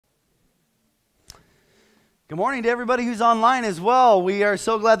Good morning to everybody who's online as well. We are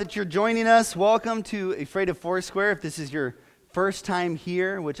so glad that you're joining us. Welcome to Afraid of Foursquare. If this is your first time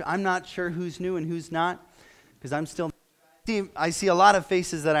here, which I'm not sure who's new and who's not, because I see a lot of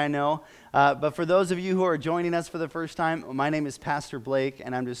faces that I know. But for those of you who are joining us for the first time, my name is Pastor Blake,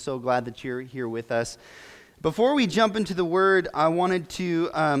 and I'm just so glad that you're here with us. Before we jump into the Word, I wanted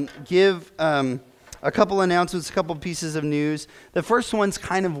to give a couple announcements, a couple pieces of news. The first one's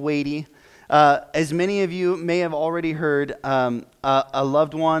kind of weighty. As many of you may have already heard, a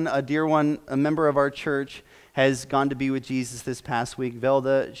loved one, a dear one, a member of our church has gone to be with Jesus this past week.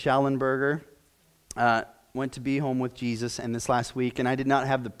 Velda Schallenberger went to be home with Jesus and this last week, and I did not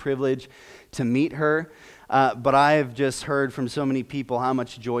have the privilege to meet her, but I have just heard from so many people how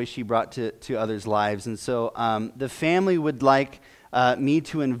much joy she brought to others' lives. And so the family would like me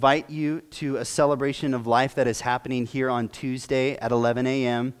to invite you to a celebration of life that is happening here on Tuesday at 11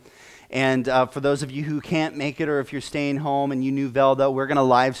 a.m., And for those of you who can't make it, or if you're staying home and you knew Velda, we're going to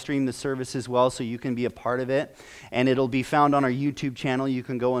live stream the service as well, so you can be a part of it. And it'll be found on our YouTube channel. You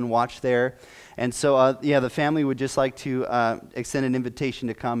can go and watch there. And so, the family would just like to extend an invitation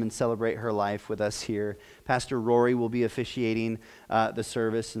to come and celebrate her life with us here. Pastor Rory will be officiating the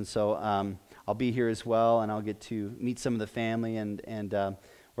service, and so I'll be here as well, and I'll get to meet some of the family, and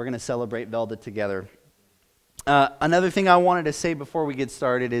we're going to celebrate Velda together. Another thing I wanted to say before we get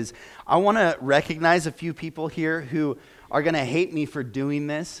started is I want to recognize a few people here who are going to hate me for doing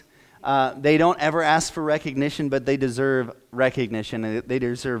this. They don't ever ask for recognition, but they deserve recognition. They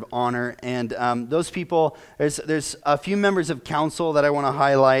deserve honor. And those people, there's a few members of council that I want to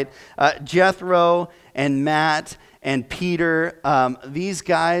highlight. Jethro and Matt and Peter, these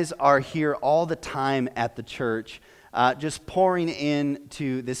guys are here all the time at the church. Just pouring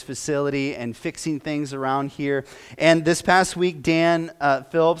into this facility and fixing things around here. And this past week, Dan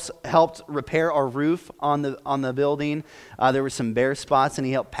Phillips helped repair our roof on the building. There were some bare spots, and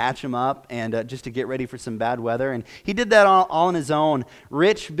he helped patch them up, and just to get ready for some bad weather. And he did that all on his own.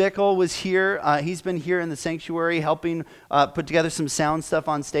 Rich Bickle was here. He's been here in the sanctuary helping put together some sound stuff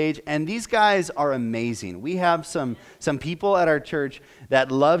on stage. And these guys are amazing. We have some people at our church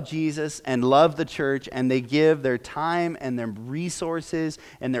that love Jesus and love the church, and they give their time and their resources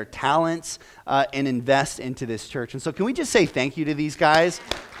and their talents and invest into this church. And so can we just say thank you to these guys?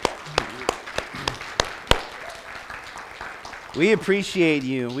 We appreciate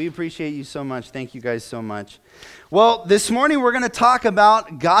you. We appreciate you so much. Thank you guys so much. Well, this morning we're going to talk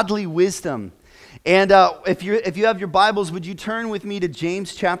about godly wisdom. And if you have your Bibles, would you turn with me to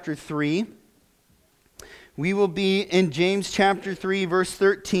James chapter 3? We will be in James chapter 3, verse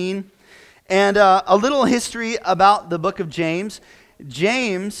 13. And a little history about the book of James.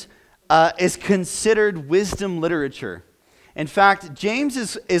 James is considered wisdom literature. In fact, James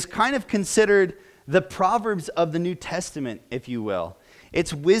is kind of considered the Proverbs of the New Testament, if you will.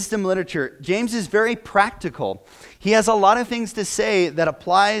 It's wisdom literature. James is very practical. He has a lot of things to say that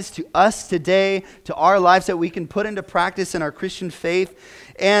applies to us today, to our lives that we can put into practice in our Christian faith.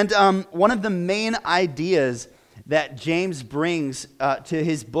 And one of the main ideas that James brings to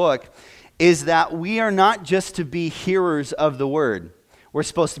his book is that we are not just to be hearers of the word. We're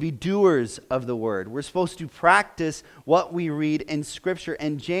supposed to be doers of the word. We're supposed to practice what we read in Scripture.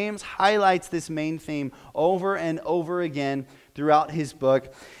 And James highlights this main theme over and over again throughout his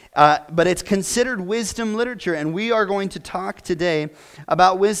book. But it's considered wisdom literature, and we are going to talk today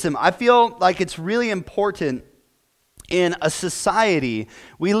about wisdom. I feel like it's really important in a society.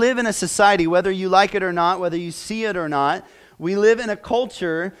 We live in a society, whether you like it or not, whether you see it or not, we live in a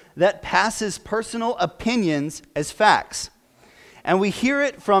culture that passes personal opinions as facts. And we hear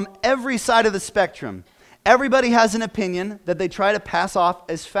it from every side of the spectrum. Everybody has an opinion that they try to pass off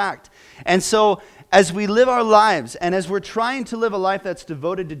as fact. And so as we live our lives, and as we're trying to live a life that's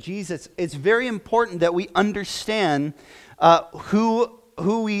devoted to Jesus, it's very important that we understand who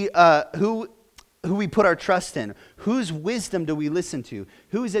we put our trust in. Whose wisdom do we listen to?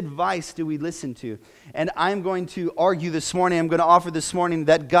 Whose advice do we listen to? And I'm going to argue this morning, I'm going to offer this morning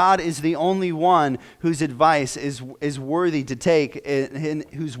that God is the only one whose advice is worthy to take, and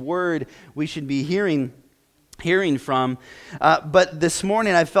whose word we should be hearing from. But this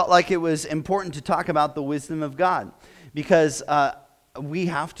morning I felt like it was important to talk about the wisdom of God, because we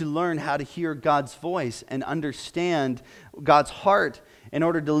have to learn how to hear God's voice and understand God's heart in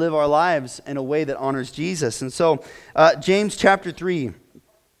order to live our lives in a way that honors Jesus. And so, James chapter 3,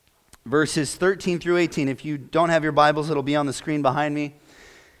 verses 13 through 18. If you don't have your Bibles, it'll be on the screen behind me.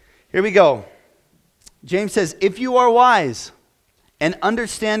 Here we go. James says, "If you are wise and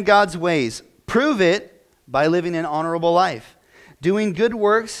understand God's ways, prove it by living an honorable life. doing good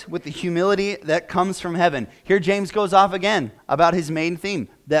works with the humility that comes from heaven. Here James goes off again about his main theme,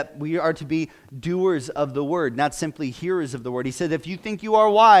 that we are to be doers of the word, not simply hearers of the word. He said, if you think you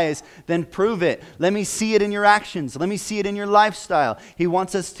are wise, then prove it. Let me see it in your actions. Let me see it in your lifestyle. He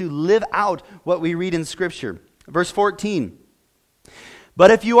wants us to live out what we read in Scripture. Verse 14,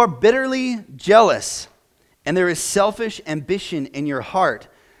 but if you are bitterly jealous and there is selfish ambition in your heart,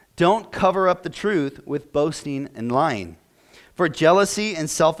 don't cover up the truth with boasting and lying. For jealousy and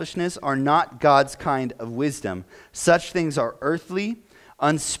selfishness are not God's kind of wisdom. Such things are earthly,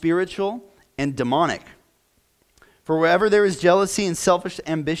 unspiritual, and demonic. For wherever there is jealousy and selfish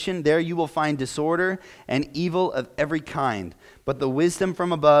ambition, there you will find disorder and evil of every kind. But the wisdom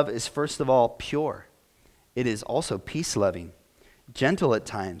from above is first of all pure. It is also peace-loving, gentle at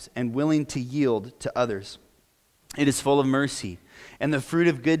times, and willing to yield to others. It is full of mercy and the fruit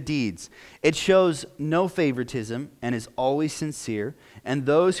of good deeds. It shows no favoritism and is always sincere. And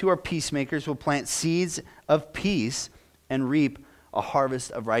those who are peacemakers will plant seeds of peace and reap a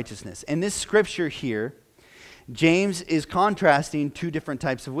harvest of righteousness. In this scripture here, James is contrasting two different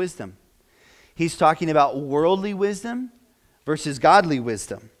types of wisdom. He's talking about worldly wisdom versus godly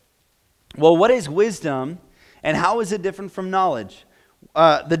wisdom. Well, what is wisdom and how is it different from knowledge?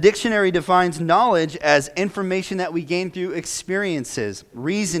 The dictionary defines knowledge as information that we gain through experiences,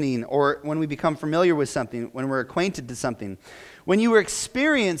 reasoning, or when we become familiar with something, when we're acquainted to something. When you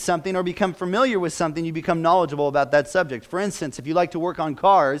experience something or become familiar with something, you become knowledgeable about that subject. For instance, if you like to work on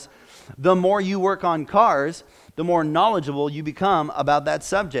cars, the more you work on cars, the more knowledgeable you become about that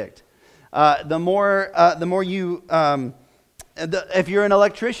subject. If you're an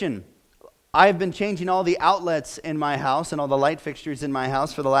electrician, I've been changing all the outlets in my house and all the light fixtures in my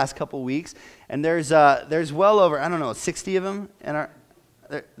house for the last couple weeks, and there's well over 60 of them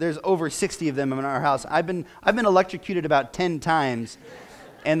there's over 60 of them in our house. I've been electrocuted about 10 times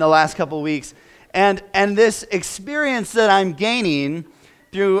in the last couple weeks, and this experience that I'm gaining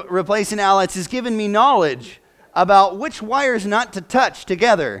through replacing outlets has given me knowledge about which wires not to touch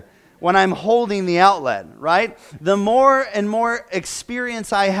together when I'm holding the outlet, right? The more and more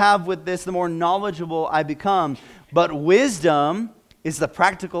experience I have with this, the more knowledgeable I become. But wisdom is the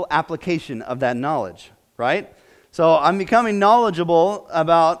practical application of that knowledge, right? So I'm becoming knowledgeable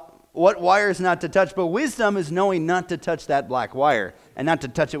about what wires not to touch, but wisdom is knowing not to touch that black wire and not to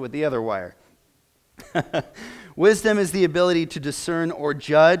touch it with the other wire. Wisdom is the ability to discern or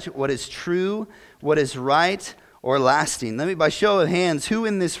judge what is true, what is right, or lasting. By show of hands, who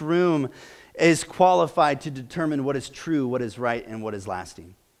in this room is qualified to determine what is true, what is right, and what is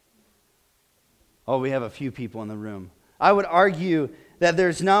lasting? Oh, we have a few people in the room. I would argue that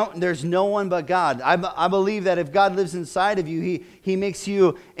there's no one but God. I believe that if God lives inside of you, He makes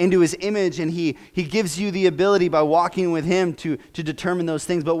you into His image, and He gives you the ability by walking with Him to determine those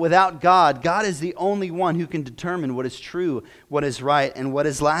things. But without God, God is the only one who can determine what is true, what is right, and what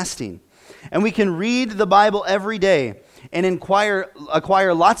is lasting. And we can read the Bible every day and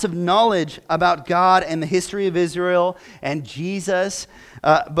acquire lots of knowledge about God and the history of Israel and Jesus.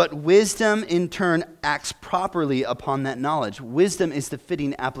 But wisdom, in turn, acts properly upon that knowledge. Wisdom is the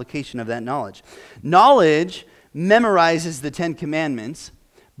fitting application of that knowledge. Knowledge memorizes the 10 Commandments,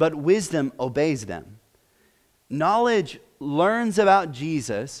 but wisdom obeys them. Knowledge learns about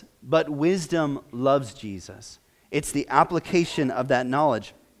Jesus, but wisdom loves Jesus. It's the application of that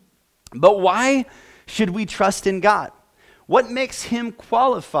knowledge. But why should we trust in God? What makes Him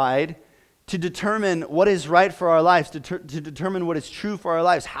qualified to determine what is right for our lives, to determine what is true for our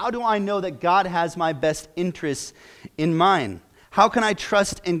lives? How do I know that God has my best interests in mind? How can I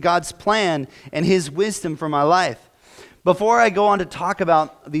trust in God's plan and His wisdom for my life? Before I go on to talk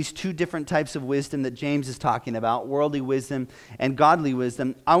about these two different types of wisdom that James is talking about, worldly wisdom and godly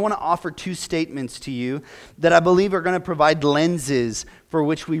wisdom, I want to offer two statements to you that I believe are going to provide lenses for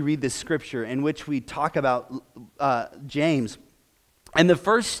which we read this scripture, in which we talk about James. And the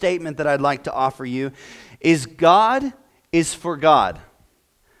first statement that I'd like to offer you is God is for God.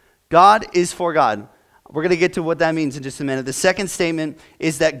 God is for God. We're going to get to what that means in just a minute. The second statement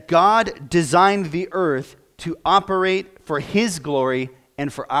is that God designed the earth to operate for His glory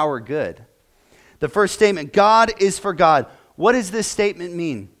and for our good. The first statement, God is for God. What does this statement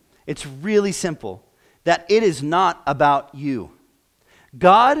mean? It's really simple, that it is not about you.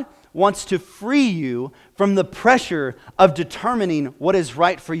 God wants to free you from the pressure of determining what is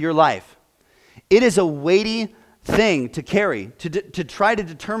right for your life. It is a weighty thing to carry, to try to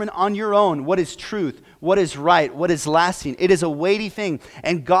determine on your own what is truth, what is right, what is lasting. It is a weighty thing.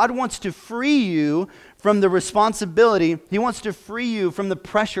 And God wants to free you from the responsibility. He wants to free you from the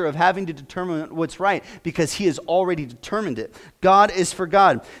pressure of having to determine what's right because he has already determined it. God is for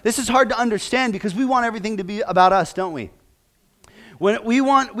God. This is hard to understand because we want everything to be about us, don't we? When we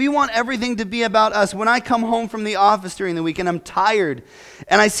want everything to be about us. When I come home from the office during the week and I'm tired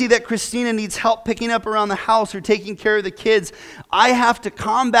and I see that Christina needs help picking up around the house or taking care of the kids, I have to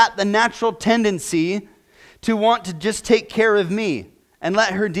combat the natural tendency to want to just take care of me and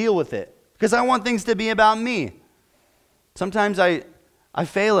let her deal with it because I want things to be about me. Sometimes I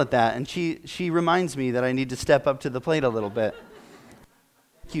fail at that, and she reminds me that I need to step up to the plate a little bit.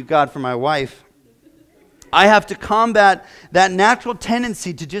 Thank you, God, for my wife. I have to combat that natural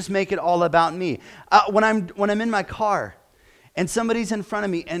tendency to just make it all about me. When I'm in my car and somebody's in front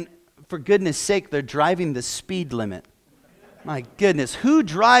of me, and for goodness sake, they're driving the speed limit. My goodness, who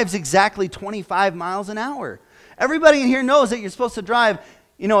drives exactly 25 miles an hour? Everybody in here knows that you're supposed to drive,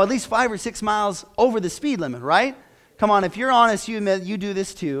 at least 5 or 6 miles over the speed limit, right? Come on, if you're honest, you admit you do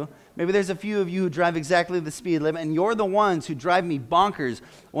this too. Maybe there's a few of you who drive exactly the speed limit, and you're the ones who drive me bonkers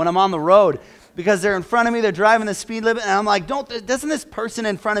when I'm on the road because they're in front of me, they're driving the speed limit, and I'm like, doesn't this person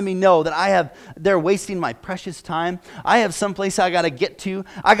in front of me know that they're wasting my precious time? I have someplace I got to get to.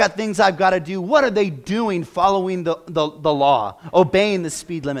 I got things I've got to do. What are they doing following the law, obeying the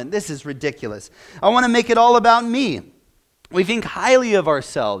speed limit? This is ridiculous. I want to make it all about me. We think highly of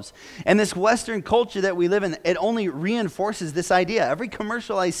ourselves. And this Western culture that we live in, it only reinforces this idea. Every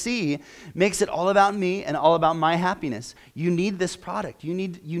commercial I see makes it all about me and all about my happiness. You need this product. You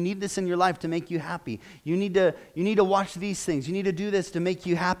need this in your life to make you happy. You need to watch these things. You need to do this to make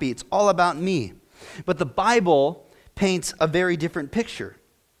you happy. It's all about me. But the Bible paints a very different picture.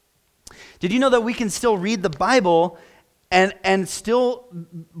 Did you know that we can still read the Bible and still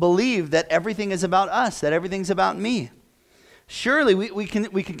believe that everything is about us, that everything's about me? Surely we can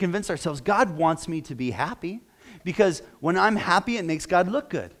convince ourselves God wants me to be happy because when I'm happy, it makes God look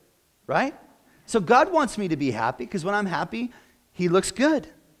good, right? So God wants me to be happy because when I'm happy, he looks good.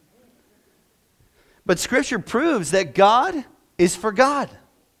 But Scripture proves that God is for God,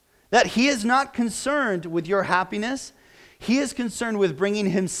 that he is not concerned with your happiness. He is concerned with bringing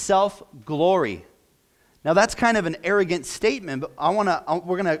himself glory. Now that's kind of an arrogant statement, but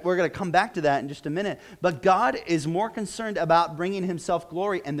we're gonna come back to that in just a minute. But God is more concerned about bringing himself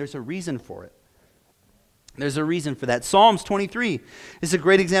glory, and there's a reason for it. There's a reason for that. Psalms 23 is a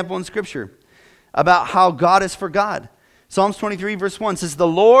great example in Scripture about how God is for God. Psalms 23 verse 1 says, "The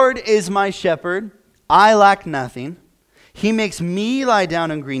Lord is my shepherd, I lack nothing. He makes me lie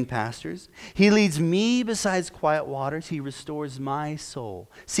down in green pastures. He leads me beside quiet waters. He restores my soul."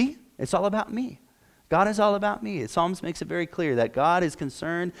 See, it's all about me. God is all about me. Psalms makes it very clear that God is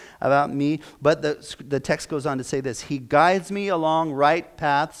concerned about me. But the text goes on to say this. He guides me along right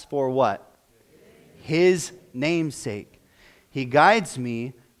paths for what? His name's sake. He guides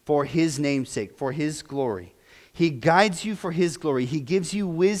me for his name's sake, for his glory. He guides you for his glory. He gives you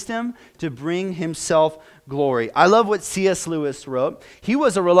wisdom to bring himself glory. I love what C.S. Lewis wrote. He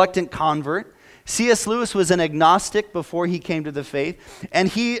was a reluctant convert. C.S. Lewis was an agnostic before he came to the faith, and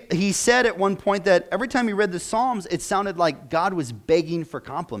he said at one point that every time he read the Psalms, it sounded like God was begging for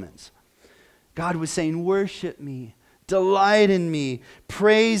compliments. God was saying, "Worship me, delight in me,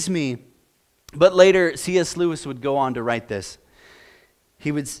 praise me." But later, C.S. Lewis would go on to write this.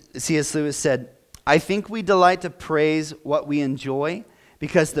 C.S. Lewis said, "I think we delight to praise what we enjoy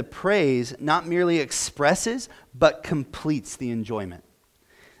because the praise not merely expresses, but completes the enjoyment.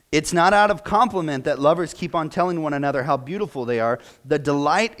 It's not out of compliment that lovers keep on telling one another how beautiful they are. The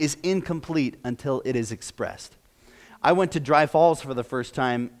delight is incomplete until it is expressed." I went to Dry Falls for the first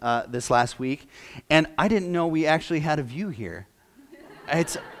time this last week, and I didn't know we actually had a view here.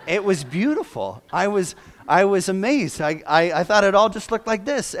 It was beautiful. I was amazed. I thought it all just looked like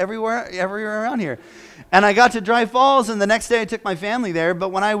this everywhere around here. And I got to Dry Falls, and the next day I took my family there.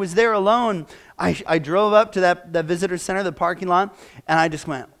 But when I was there alone, I drove up to that visitor center, the parking lot, and I just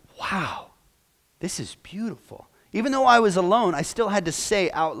went, "Wow, this is beautiful." Even though I was alone, I still had to say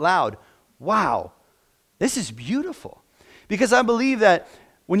out loud, "Wow, this is beautiful." Because I believe that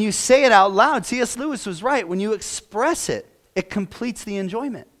when you say it out loud, C.S. Lewis was right. When you express it, it completes the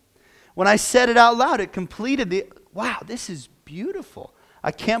enjoyment. When I said it out loud, it completed wow, this is beautiful.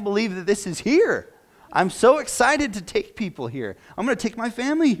 I can't believe that this is here. I'm so excited to take people here. I'm going to take my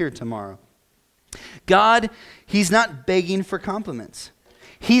family here tomorrow. God, he's not begging for compliments.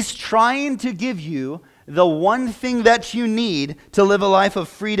 He's trying to give you the one thing that you need to live a life of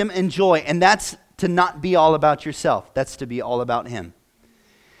freedom and joy, and that's to not be all about yourself. That's to be all about him.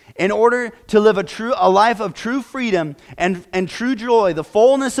 In order to live a life of true freedom and true joy, the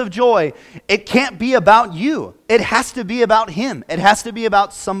fullness of joy, it can't be about you. It has to be about him. It has to be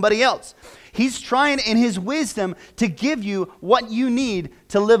about somebody else. He's trying in his wisdom to give you what you need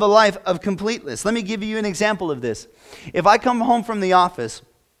to live a life of completeness. Let me give you an example of this. If I come home from the office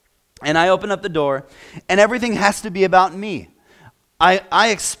and I open up the door and everything has to be about me, I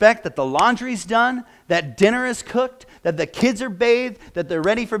expect that the laundry's done, that dinner is cooked, that the kids are bathed, that they're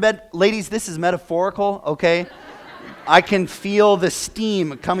ready for bed. Ladies, this is metaphorical, okay? I can feel the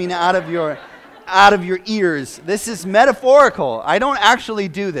steam coming out of your ears. This is metaphorical. I don't actually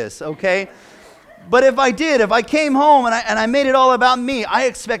do this, okay? But if I did, if I came home and I made it all about me, I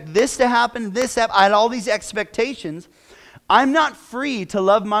expect this to happen, I had all these expectations. I'm not free to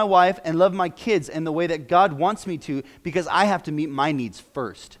love my wife and love my kids in the way that God wants me to because I have to meet my needs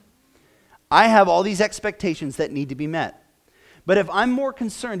first. I have all these expectations that need to be met. But if I'm more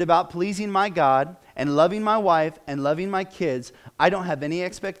concerned about pleasing my God and loving my wife and loving my kids, I don't have any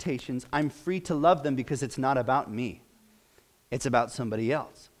expectations. I'm free to love them because it's not about me. It's about somebody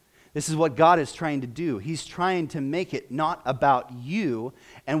else. This is what God is trying to do. He's trying to make it not about you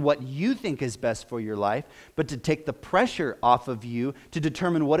and what you think is best for your life, but to take the pressure off of you to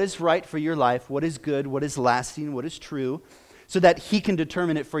determine what is right for your life, what is good, what is lasting, what is true, so that he can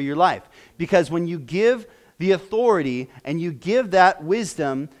determine it for your life. Because when you give the authority and you give that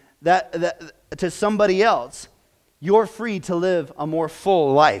wisdom to somebody else, you're free to live a more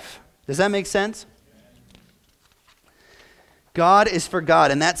full life. Does that make sense? God is for God,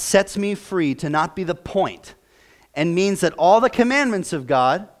 and that sets me free to not be the point, and means that all the commandments of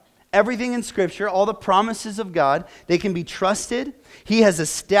God, everything in Scripture, all the promises of God, they can be trusted. He has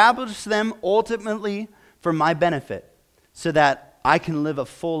established them ultimately for my benefit, so that I can live a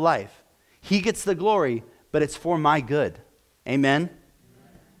full life. He gets the glory, but it's for my good. Amen?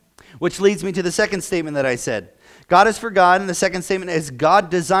 Which leads me to the second statement that I said. God is for God, and the second statement is God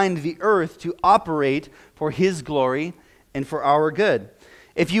designed the earth to operate for his glory and for our good.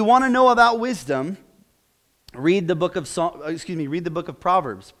 If you want to know about wisdom, read the book of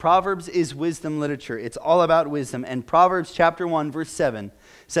Proverbs. Proverbs is wisdom literature. It's all about wisdom. And Proverbs chapter 1 verse 7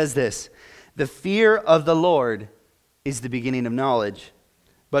 says this: "The fear of the Lord is the beginning of knowledge,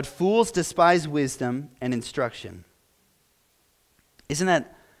 but fools despise wisdom and instruction." Isn't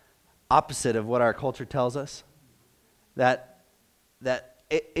that opposite of what our culture tells us? That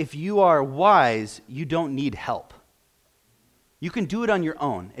if you are wise, you don't need help. You can do it on your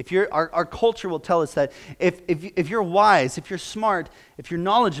own. Our culture will tell us that if you're wise, if you're smart, if you're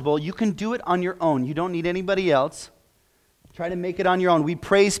knowledgeable, you can do it on your own. You don't need anybody else. Try to make it on your own. We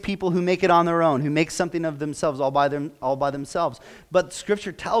praise people who make it on their own, who make something of themselves all by themselves. But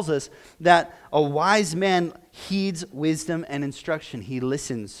Scripture tells us that a wise man heeds wisdom and instruction. He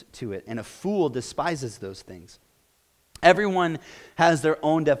listens to it, and a fool despises those things. Everyone has their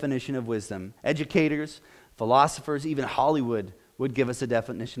own definition of wisdom. Educators, philosophers, even Hollywood would give us a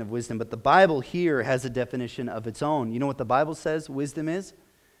definition of wisdom. But the Bible here has a definition of its own. You know what the Bible says wisdom is?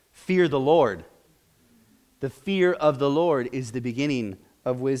 Fear the Lord. The fear of the Lord is the beginning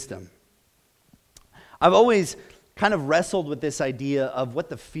of wisdom. I've always kind of wrestled with this idea of what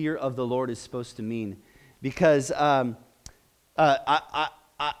the fear of the Lord is supposed to mean. Because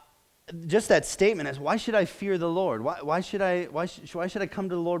just that statement is, why should I fear the Lord? Why should I come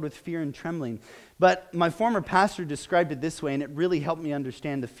to the Lord with fear and trembling? But my former pastor described it this way, and it really helped me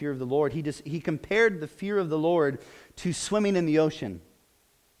understand the fear of the Lord. He compared the fear of the Lord to swimming in the ocean.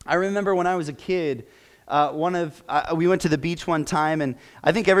 I remember when I was a kid, we went to the beach one time, and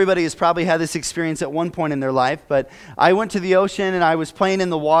I think everybody has probably had this experience at one point in their life, but I went to the ocean, and I was playing in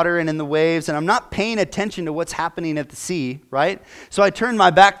the water and in the waves, and I'm not paying attention to what's happening at the sea, right? So I turned my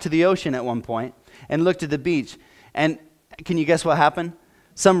back to the ocean at one point and looked at the beach, and can you guess what happened?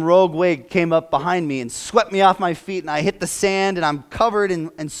 Some rogue wave came up behind me and swept me off my feet, and I hit the sand, and I'm covered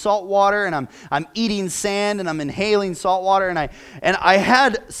in salt water, and I'm eating sand, and I'm inhaling salt water, and I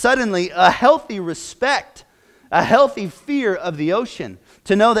had suddenly a healthy respect, a healthy fear of the ocean,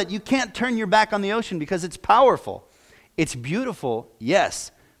 to know that you can't turn your back on the ocean because it's powerful. It's beautiful,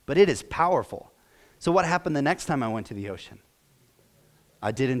 yes, but it is powerful. So what happened the next time I went to the ocean?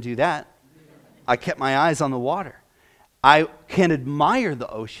 I didn't do that. I kept my eyes on the water. I can admire the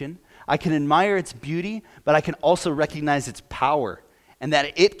ocean, I can admire its beauty, but I can also recognize its power and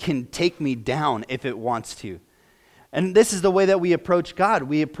that it can take me down if it wants to. And this is the way that we approach God.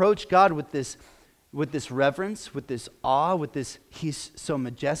 We approach God with this reverence, with this awe, with this, he's so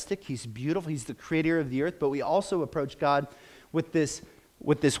majestic, he's beautiful, he's the creator of the earth, but we also approach God with this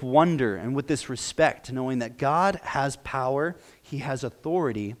with this wonder and with this respect, knowing that God has power, he has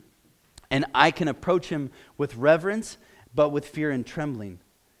authority, and I can approach him with reverence, but with fear and trembling.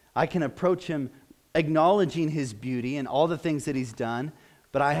 I can approach him acknowledging his beauty and all the things that he's done,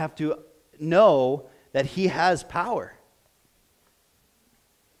 but I have to know that he has power.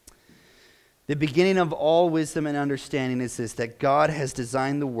 The beginning of all wisdom and understanding is this, that God has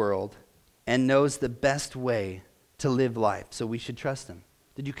designed the world and knows the best way to live life, so we should trust him.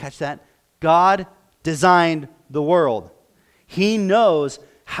 Did you catch that? God designed the world. He knows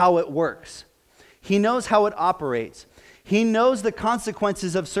how it works. He knows how it operates. He knows the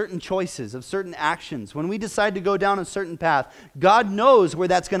consequences of certain choices, of certain actions. When we decide to go down a certain path, God knows where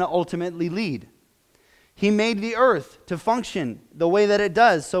that's going to ultimately lead. He made the earth to function the way that it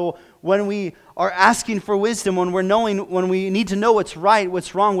does. So when we are asking for wisdom, when we need to know what's right,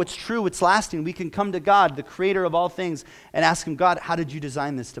 what's wrong, what's true, what's lasting, we can come to God, the creator of all things, and ask him, God, how did you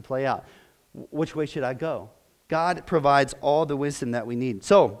design this to play out? Which way should I go? God provides all the wisdom that we need.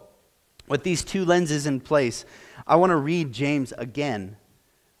 So, with these two lenses in place, I want to read James again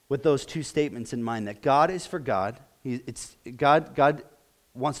with those two statements in mind, that God is for God. God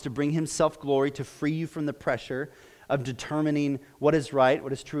wants to bring himself glory to free you from the pressure of determining what is right,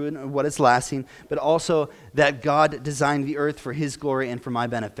 what is true, and what is lasting, but also that God designed the earth for his glory and for my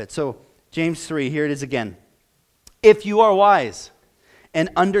benefit. So, James 3, here it is again. If you are wise and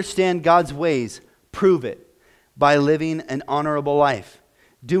understand God's ways, prove it by living an honorable life,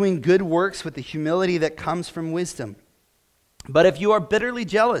 doing good works with the humility that comes from wisdom. But if you are bitterly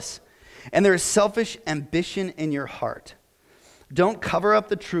jealous and there is selfish ambition in your heart, don't cover up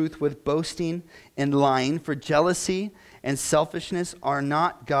the truth with boasting and lying, for jealousy and selfishness are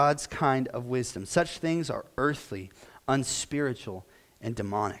not God's kind of wisdom. Such things are earthly, unspiritual, and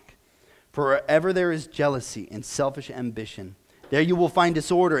demonic. For wherever there is jealousy and selfish ambition, there you will find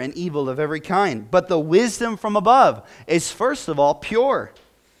disorder and evil of every kind. But the wisdom from above is first of all pure.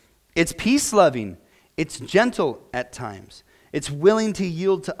 It's peace-loving. It's gentle at times. It's willing to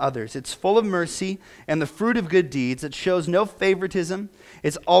yield to others. It's full of mercy and the fruit of good deeds. It shows no favoritism.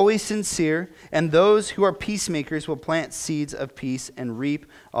 It's always sincere. And those who are peacemakers will plant seeds of peace and reap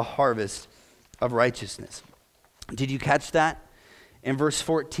a harvest of righteousness. Did you catch that? In verse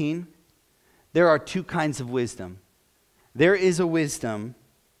 14, there are two kinds of wisdom. There is a wisdom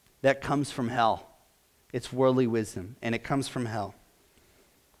that comes from hell. It's worldly wisdom, and it comes from hell.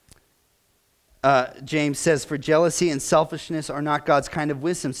 James says, for jealousy and selfishness are not God's kind of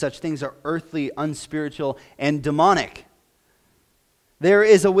wisdom. Such things are earthly, unspiritual, and demonic. There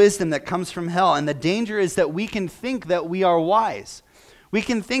is a wisdom that comes from hell, and the danger is that we can think that we are wise. We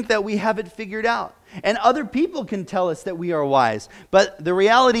can think that we have it figured out. And other people can tell us that we are wise. But the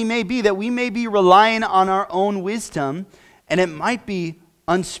reality may be that we may be relying on our own wisdom, and it might be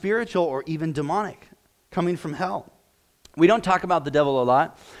unspiritual or even demonic, coming from hell. We don't talk about the devil a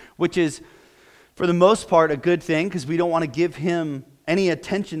lot, which is, for the most part, a good thing, because we don't want to give him any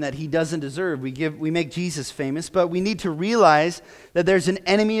attention that he doesn't deserve. We make Jesus famous, but we need to realize that there's an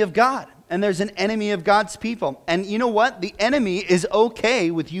enemy of God, and there's an enemy of God's people. And you know what? The enemy is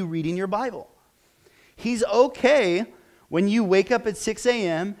okay with you reading your Bible. He's okay when you wake up at 6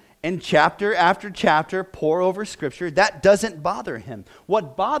 a.m. and chapter after chapter pour over Scripture. That doesn't bother him.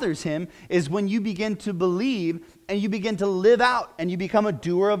 What bothers him is when you begin to believe and you begin to live out and you become a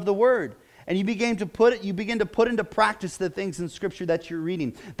doer of the Word. And you begin to put into practice the things in Scripture that you're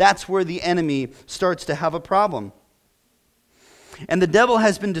reading. That's where the enemy starts to have a problem. And the devil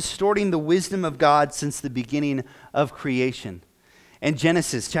has been distorting the wisdom of God since the beginning of creation. In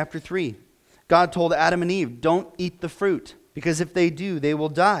Genesis chapter 3, God told Adam and Eve, don't eat the fruit, because if they do, they will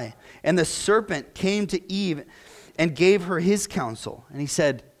die. And the serpent came to Eve and gave her his counsel. And he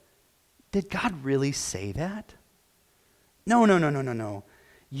said, did God really say that? No.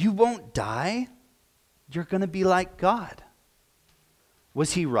 You won't die. You're going to be like God.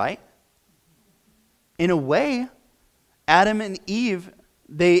 Was he right? In a way, Adam and Eve,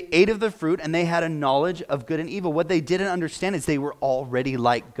 they ate of the fruit and they had a knowledge of good and evil. What they didn't understand is they were already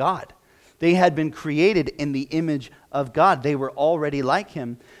like God. They had been created in the image of God. They were already like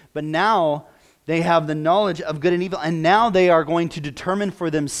him. But now they have the knowledge of good and evil. And now they are going to determine for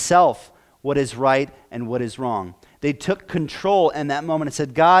themselves what is right and what is wrong. They took control in that moment and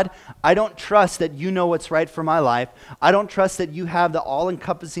said, God, I don't trust that you know what's right for my life. I don't trust that you have the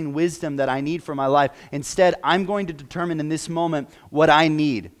all-encompassing wisdom that I need for my life. Instead, I'm going to determine in this moment what I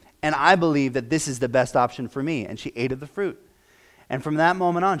need. And I believe that this is the best option for me. And she ate of the fruit. And from that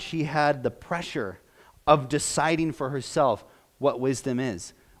moment on, she had the pressure of deciding for herself what wisdom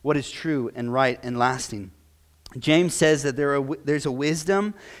is, what is true and right and lasting. James says that there's a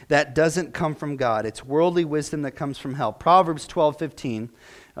wisdom that doesn't come from God. It's worldly wisdom that comes from hell. Proverbs 12:15,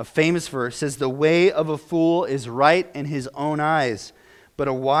 a famous verse, says, "The way of a fool is right in his own eyes, but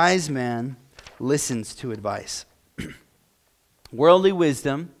a wise man listens to advice." Worldly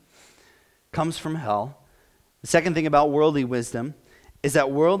wisdom comes from hell. The second thing about worldly wisdom is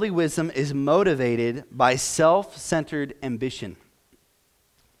that worldly wisdom is motivated by self-centered ambition.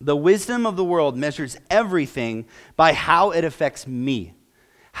 The wisdom of the world measures everything by how it affects me,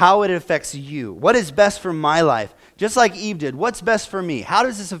 how it affects you. What is best for my life? Just like Eve did, what's best for me? How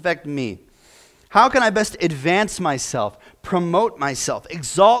does this affect me? How can I best advance myself, promote myself,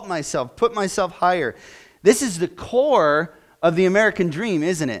 exalt myself, put myself higher? This is the core of the American dream,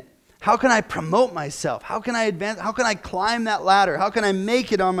 isn't it? How can I promote myself? How can I advance? How can I climb that ladder? How can I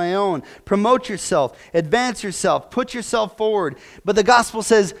make it on my own? Promote yourself, advance yourself, put yourself forward. But the gospel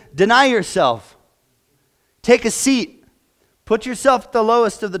says, deny yourself. Take a seat. Put yourself at the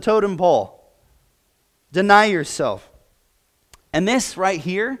lowest of the totem pole. Deny yourself. And this right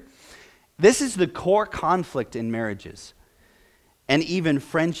here, this is the core conflict in marriages and even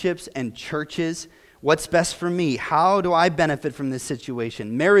friendships and churches. What's best for me? How do I benefit from this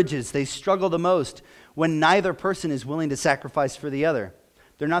situation? Marriages, they struggle the most when neither person is willing to sacrifice for the other.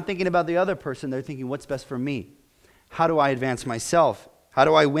 They're not thinking about the other person. They're thinking, what's best for me? How do I advance myself? How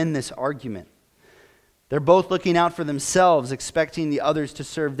do I win this argument? They're both looking out for themselves, expecting the others to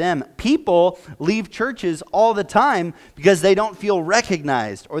serve them. People leave churches all the time because they don't feel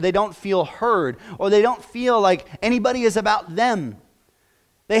recognized, or they don't feel heard, or they don't feel like anybody is about them.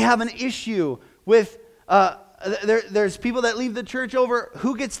 They have an issue with, there's people that leave the church over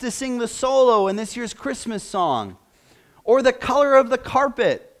who gets to sing the solo in this year's Christmas song, or the color of the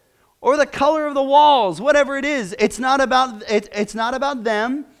carpet, or the color of the walls, whatever it is. It's not about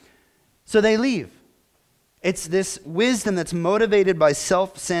them, so they leave. It's this wisdom that's motivated by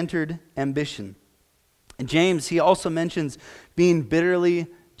self-centered ambition. And James, he also mentions being bitterly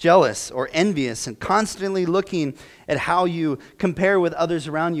jealous or envious and constantly looking at how you compare with others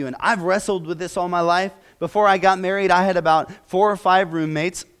around you. And I've wrestled with this all my life. Before I got married, I had about 4 or 5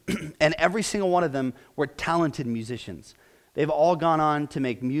 roommates, and every single one of them were talented musicians. They've all gone on to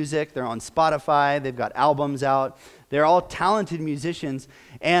make music. They're on Spotify. They've got albums out. They're all talented musicians.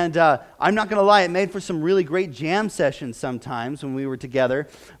 And I'm not going to lie, it made for some really great jam sessions sometimes when we were together.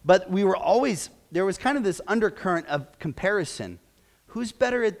 But there was kind of this undercurrent of comparison. Who's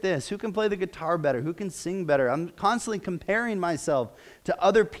better at this? Who can play the guitar better? Who can sing better? I'm constantly comparing myself to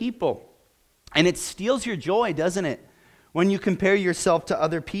other people. And it steals your joy, doesn't it? When you compare yourself to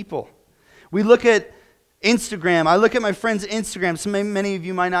other people. We look at Instagram. I look at my friend's Instagram. So many of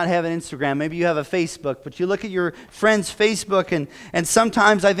you might not have an Instagram. Maybe you have a Facebook. But you look at your friend's Facebook, and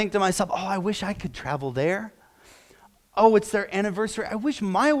sometimes I think to myself, oh, I wish I could travel there. Oh, it's their anniversary. I wish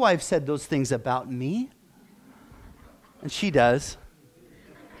my wife said those things about me. And she does.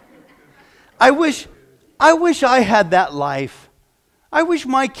 I wish I had that life. I wish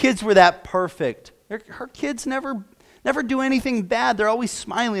my kids were that perfect. Her kids never do anything bad. They're always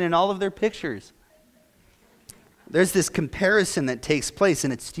smiling in all of their pictures. There's this comparison that takes place,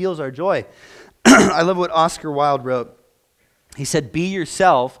 and it steals our joy. I love what Oscar Wilde wrote. He said, "Be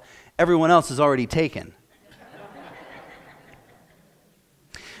yourself. Everyone else is already taken."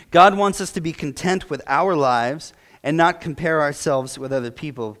 God wants us to be content with our lives and not compare ourselves with other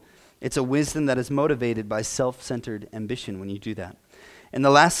people. It's a wisdom that is motivated by self-centered ambition when you do that. And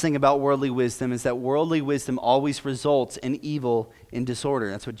the last thing about worldly wisdom is that worldly wisdom always results in evil, in disorder.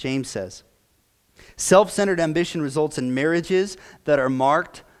 That's what James says. Self-centered ambition results in marriages that are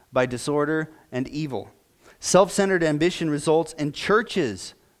marked by disorder and evil. Self-centered ambition results in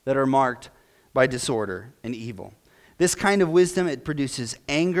churches that are marked by disorder and evil. This kind of wisdom, it produces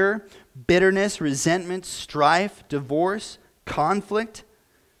anger, bitterness, resentment, strife, divorce, conflict.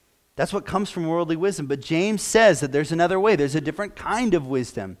 That's what comes from worldly wisdom. But James says that there's another way. There's a different kind of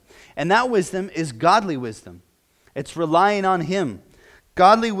wisdom. And that wisdom is godly wisdom. It's relying on Him.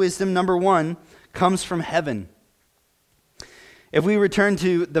 Godly wisdom, number 1, comes from heaven. If we return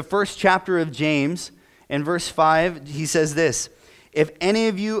to the first chapter of James, in verse 5, he says this, "If any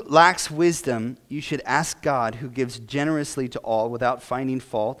of you lacks wisdom, you should ask God, who gives generously to all without finding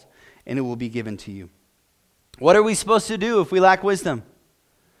fault, and it will be given to you." What are we supposed to do if we lack wisdom?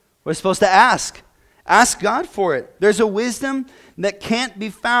 We're supposed to ask. Ask God for it. There's a wisdom that can't be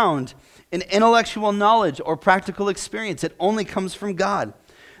found in intellectual knowledge or practical experience. It only comes from God.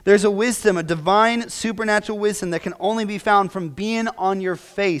 There's a wisdom, a divine supernatural wisdom that can only be found from being on your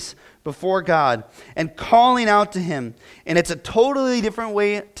face before God and calling out to Him. And it's a totally different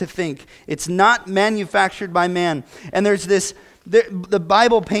way to think. It's not manufactured by man. And there's this, the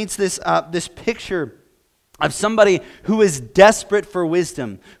Bible paints this picture of somebody who is desperate for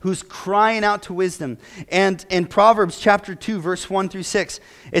wisdom, who's crying out to wisdom. And in Proverbs chapter 2, verse 1 through 6,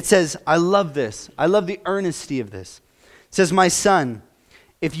 it says, I love this. I love the earnesty of this. It says, my son,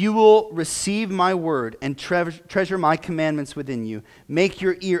 if you will receive my word and treasure my commandments within you, make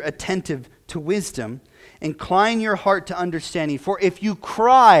your ear attentive to wisdom, incline your heart to understanding. For if you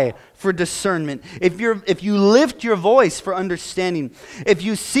cry for discernment, if you lift your voice for understanding, if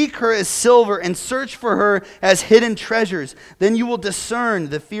you seek her as silver and search for her as hidden treasures, then you will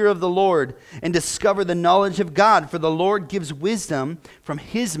discern the fear of the Lord and discover the knowledge of God. For the Lord gives wisdom. From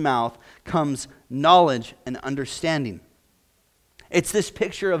His mouth comes knowledge and understanding. It's this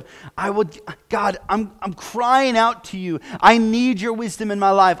picture of, God, I'm crying out to you. I need your wisdom in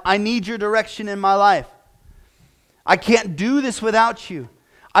my life. I need your direction in my life. I can't do this without you.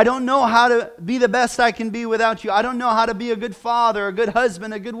 I don't know how to be the best I can be without you. I don't know how to be a good father, a good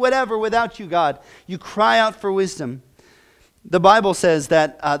husband, a good whatever without you, God. You cry out for wisdom. The Bible says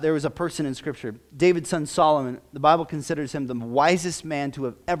that there was a person in Scripture, David's son Solomon. The Bible considers him the wisest man to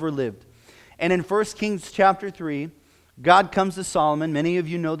have ever lived. And in 1 Kings chapter 3, God comes to Solomon, many of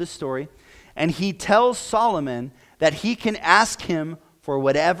you know this story, and He tells Solomon that he can ask Him for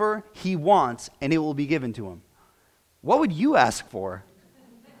whatever he wants and it will be given to him. What would you ask for?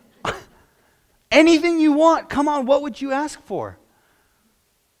 Anything you want, come on, what would you ask for?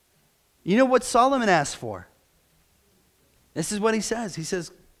 You know what Solomon asked for? This is what he says. He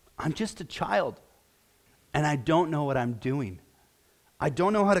says, I'm just a child and I don't know what I'm doing. I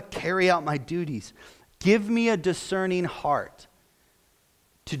don't know how to carry out my duties. Give me a discerning heart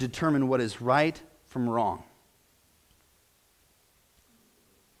to determine what is right from wrong.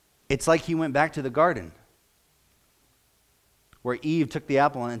 It's like he went back to the garden where Eve took the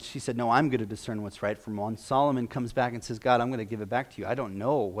apple and she said, no, I'm going to discern what's right from wrong. Solomon comes back and says, God, I'm going to give it back to you. I don't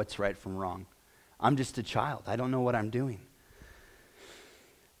know what's right from wrong. I'm just a child. I don't know what I'm doing.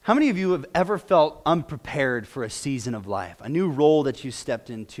 How many of you have ever felt unprepared for a season of life, a new role that you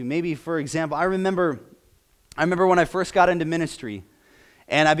stepped into? Maybe, for example, I remember when I first got into ministry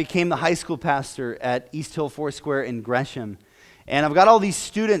and I became the high school pastor at East Hill Foursquare in Gresham. And I've got all these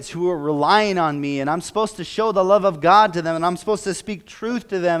students who are relying on me, and I'm supposed to show the love of God to them, and I'm supposed to speak truth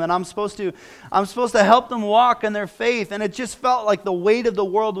to them, and I'm supposed to help them walk in their faith. And it just felt like the weight of the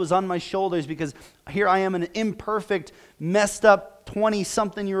world was on my shoulders because here I am, an imperfect, messed up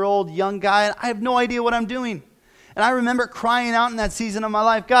 20-something-year-old young guy, and I have no idea what I'm doing. And I remember crying out in that season of my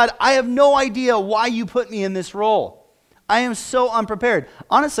life, God, I have no idea why you put me in this role. I am so unprepared.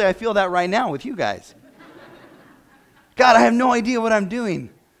 Honestly, I feel that right now with you guys. God, I have no idea what I'm doing.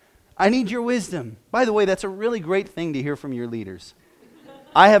 I need your wisdom. By the way, that's a really great thing to hear from your leaders.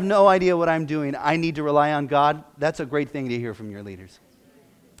 I have no idea what I'm doing. I need to rely on God. That's a great thing to hear from your leaders.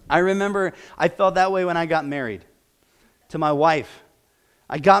 I remember I felt that way when I got married to my wife.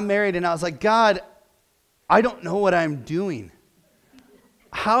 I got married and I was like, God, I don't know what I'm doing.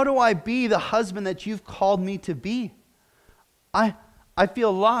 How do I be the husband that you've called me to be? I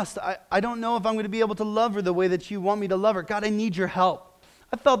feel lost. I don't know if I'm going to be able to love her the way that you want me to love her. God, I need your help.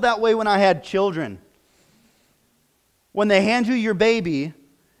 I felt that way when I had children. When they hand you your baby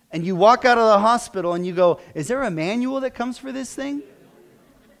and you walk out of the hospital and you go, is there a manual that comes for this thing?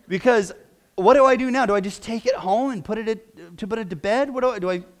 Because what do I do now? Do I just take it home and put it to bed?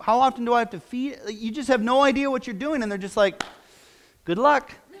 How often do I have to feed it? You just have no idea what you're doing, and they're just like, good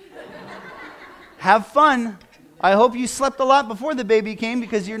luck. Have fun. I hope you slept a lot before the baby came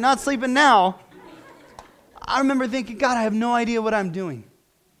because you're not sleeping now. I remember thinking, God, I have no idea what I'm doing.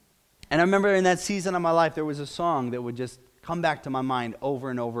 And I remember in that season of my life, there was a song that would just come back to my mind over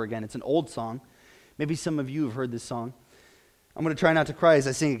and over again. It's an old song. Maybe some of you have heard this song. I'm going to try not to cry as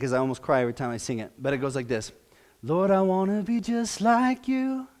I sing it because I almost cry every time I sing it. But it goes like this. Lord, I want to be just like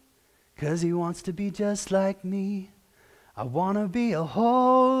you because He wants to be just like me. I want to be a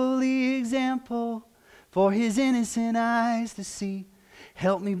holy example for His innocent eyes to see.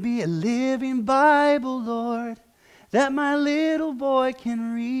 Help me be a living Bible, Lord, that my little boy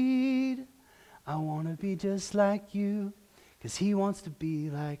can read. I want to be just like you, because He wants to be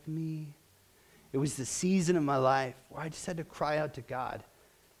like me. It was the season of my life where I just had to cry out to God,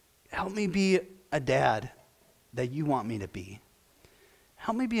 help me be a dad that you want me to be.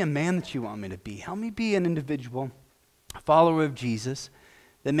 Help me be a man that you want me to be. Help me be an individual, a follower of Jesus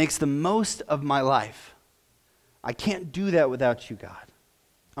that makes the most of my life. I can't do that without you, God.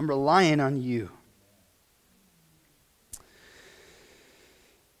 I'm relying on you.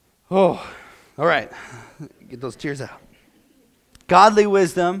 Oh, all right. Get those tears out. Godly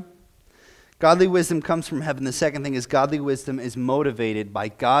wisdom comes from heaven. The second thing is godly wisdom is motivated by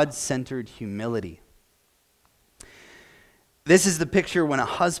God-centered humility. This is the picture when a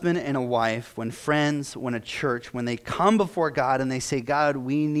husband and a wife, when friends, when a church, when they come before God and they say, God,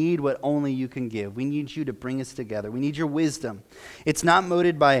 we need what only you can give. We need you to bring us together. We need your wisdom. It's not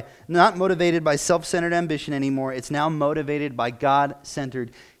motivated by self-centered ambition anymore. It's now motivated by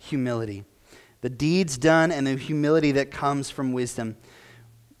God-centered humility. The deeds done and the humility that comes from wisdom.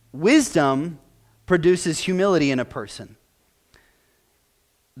 Wisdom produces humility in a person.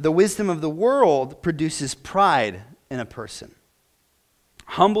 The wisdom of the world produces pride in a person.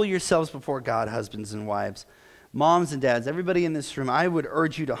 Humble yourselves before God, husbands and wives, moms and dads, everybody in this room. I would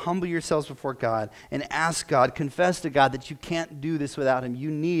urge you to humble yourselves before God and ask God, confess to God that you can't do this without him.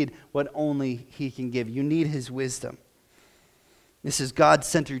 You need what only he can give. You need his wisdom. This is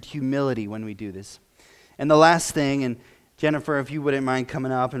God-centered humility when we do this. And the last thing, and Jennifer, if you wouldn't mind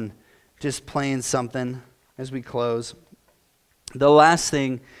coming up and just playing something as we close. The last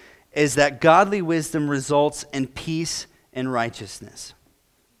thing is that godly wisdom results in peace and righteousness.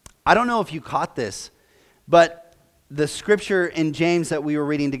 I don't know if you caught this, but the scripture in James that we were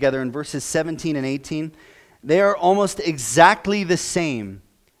reading together in verses 17 and 18, they are almost exactly the same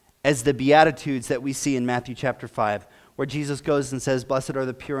as the Beatitudes that we see in Matthew chapter 5, where Jesus goes and says, blessed are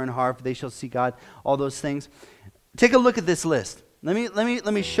the pure in heart, for they shall see God, all those things. Take a look at this list. Let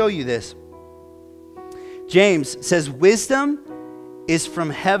me show you this. James says, wisdom is from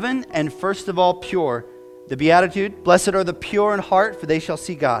heaven and first of all pure. The Beatitude, blessed are the pure in heart, for they shall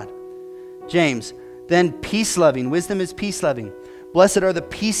see God. James, then peace-loving. Wisdom is peace-loving. Blessed are the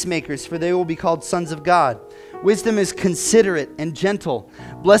peacemakers, for they will be called sons of God. Wisdom is considerate and gentle.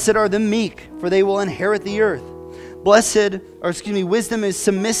 Blessed are the meek, for they will inherit the earth. Wisdom is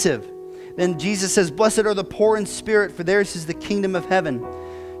submissive. Then Jesus says, blessed are the poor in spirit, for theirs is the kingdom of heaven.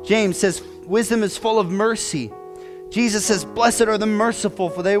 James says, wisdom is full of mercy. Jesus says, blessed are the merciful,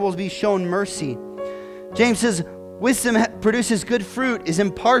 for they will be shown mercy. James says, wisdom produces good fruit, is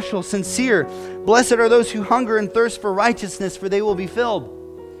impartial, sincere. Blessed are those who hunger and thirst for righteousness, for they will be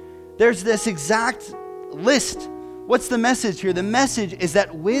filled. There's this exact list. What's the message here? The message is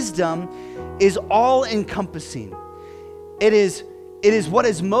that wisdom is all-encompassing. It is what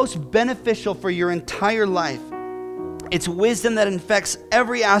is most beneficial for your entire life. It's wisdom that infects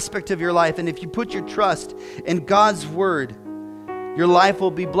every aspect of your life. And if you put your trust in God's word, your life will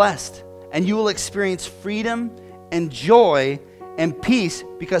be blessed. And you will experience freedom and joy and peace,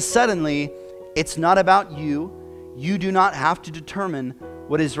 because suddenly it's not about you. You do not have to determine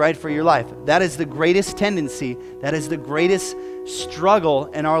what is right for your life. That is the greatest tendency. That is the greatest struggle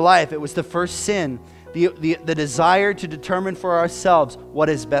in our life. It was the first sin, the desire to determine for ourselves what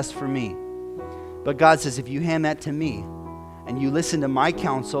is best for me. But God says, if you hand that to me and you listen to my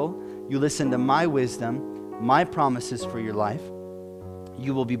counsel, you listen to my wisdom, my promises for your life,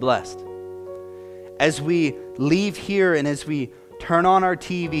 you will be blessed. As we leave here and as we turn on our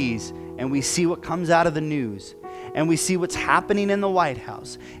TVs and we see what comes out of the news, and we see what's happening in the White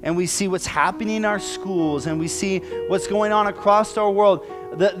House, and we see what's happening in our schools, and we see what's going on across our world,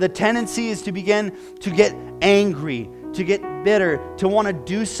 the tendency is to begin to get angry, to get bitter, to want to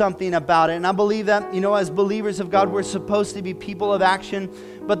do something about it. And I believe that, as believers of God, we're supposed to be people of action.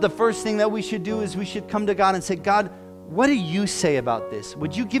 But the first thing that we should do is we should come to God and say, God, what do you say about this?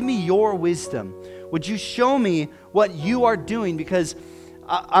 Would you give me your wisdom? Would you show me what you are doing? Because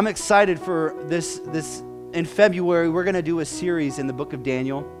I'm excited for this. In February, we're going to do a series in the book of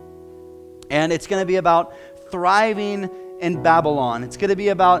Daniel. And it's going to be about thriving in Babylon. It's going to be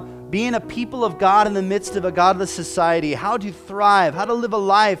about being a people of God in the midst of a godless society. How to thrive, how to live a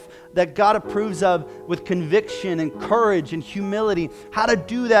life that God approves of with conviction and courage and humility. How to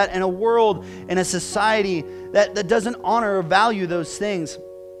do that in a world, in a society that doesn't honor or value those things.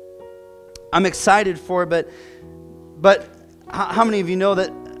 I'm excited for it, but how many of you know that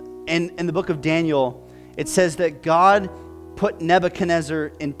in the book of Daniel, it says that God put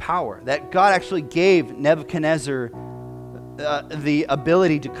Nebuchadnezzar in power, that God actually gave Nebuchadnezzar the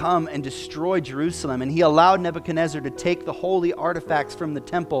ability to come and destroy Jerusalem, and he allowed Nebuchadnezzar to take the holy artifacts from the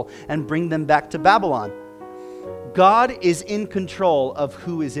temple and bring them back to Babylon. God is in control of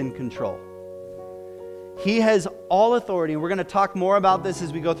who is in control. He has all authority, and we're going to talk more about this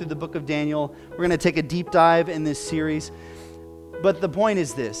as we go through the book of Daniel. We're going to take a deep dive in this series. But the point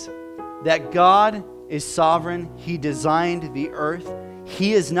is this, that God is sovereign. He designed the earth.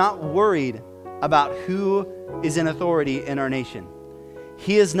 He is not worried about who is in authority in our nation.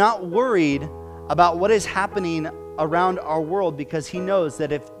 He is not worried about what is happening around our world, because he knows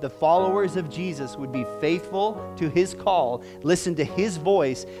that if the followers of Jesus would be faithful to his call, listen to his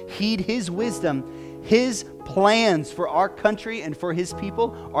voice, heed his wisdom, his plans for our country and for his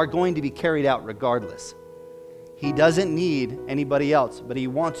people are going to be carried out regardless. He doesn't need anybody else, but he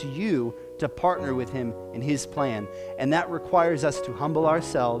wants you to partner with him in his plan. And that requires us to humble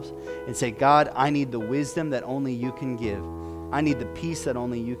ourselves and say, God, I need the wisdom that only you can give. I need the peace that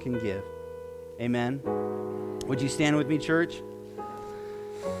only you can give. Amen. Would you stand with me, church?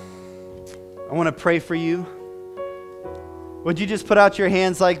 I want to pray for you. Would you just put out your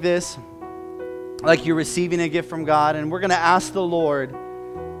hands like this, like you're receiving a gift from God? And we're going to ask the Lord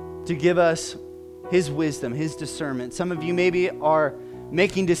to give us his wisdom, his discernment. Some of you maybe are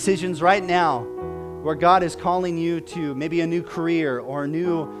making decisions right now where God is calling you to maybe a new career or a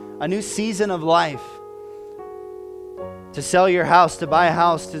new season of life. To sell your house, to buy a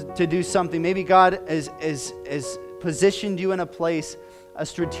house, to do something. Maybe God has positioned you in a place, a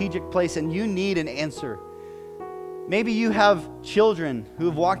strategic place, and you need an answer. Maybe you have children who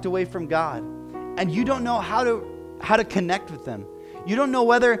have walked away from God, and you don't know how to connect with them. You don't know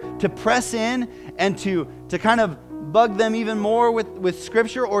whether to press in and to kind of bug them even more with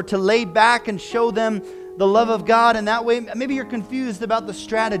Scripture, or to lay back and show them the love of God. And that way, maybe you're confused about the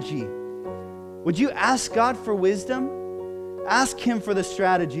strategy. Would you ask God for wisdom? Ask him for the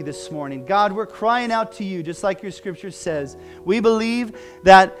strategy this morning. God, we're crying out to you, just like your scripture says. We believe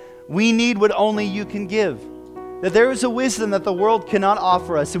that we need what only you can give. That there is a wisdom that the world cannot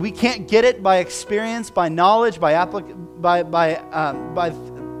offer us. So we can't get it by experience, by knowledge, by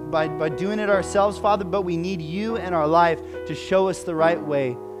doing it ourselves, Father, but we need you in our life to show us the right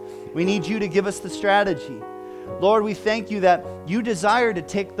way. We need you to give us the strategy. Lord, we thank you that you desire to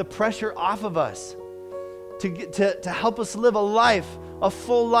take the pressure off of us, to help us live a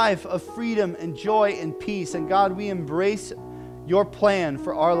full life of freedom and joy and peace. And God, we embrace your plan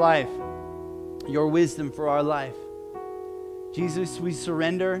for our life, your wisdom for our life. Jesus, we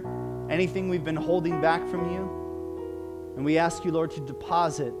surrender anything we've been holding back from you. And we ask you, Lord, to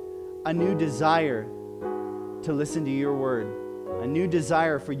deposit a new desire to listen to your word, a new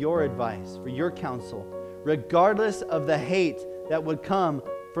desire for your advice, for your counsel, regardless of the hate that would come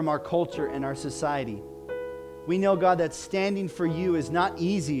from our culture and our society. We know, God, that standing for you is not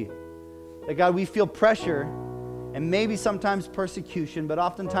easy. That, God, we feel pressure and maybe sometimes persecution, but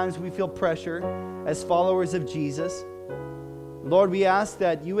oftentimes we feel pressure as followers of Jesus. Lord, we ask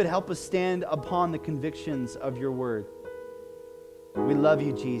that you would help us stand upon the convictions of your word. We love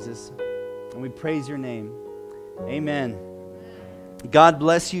you, Jesus, and we praise your name. Amen. God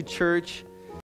bless you, church.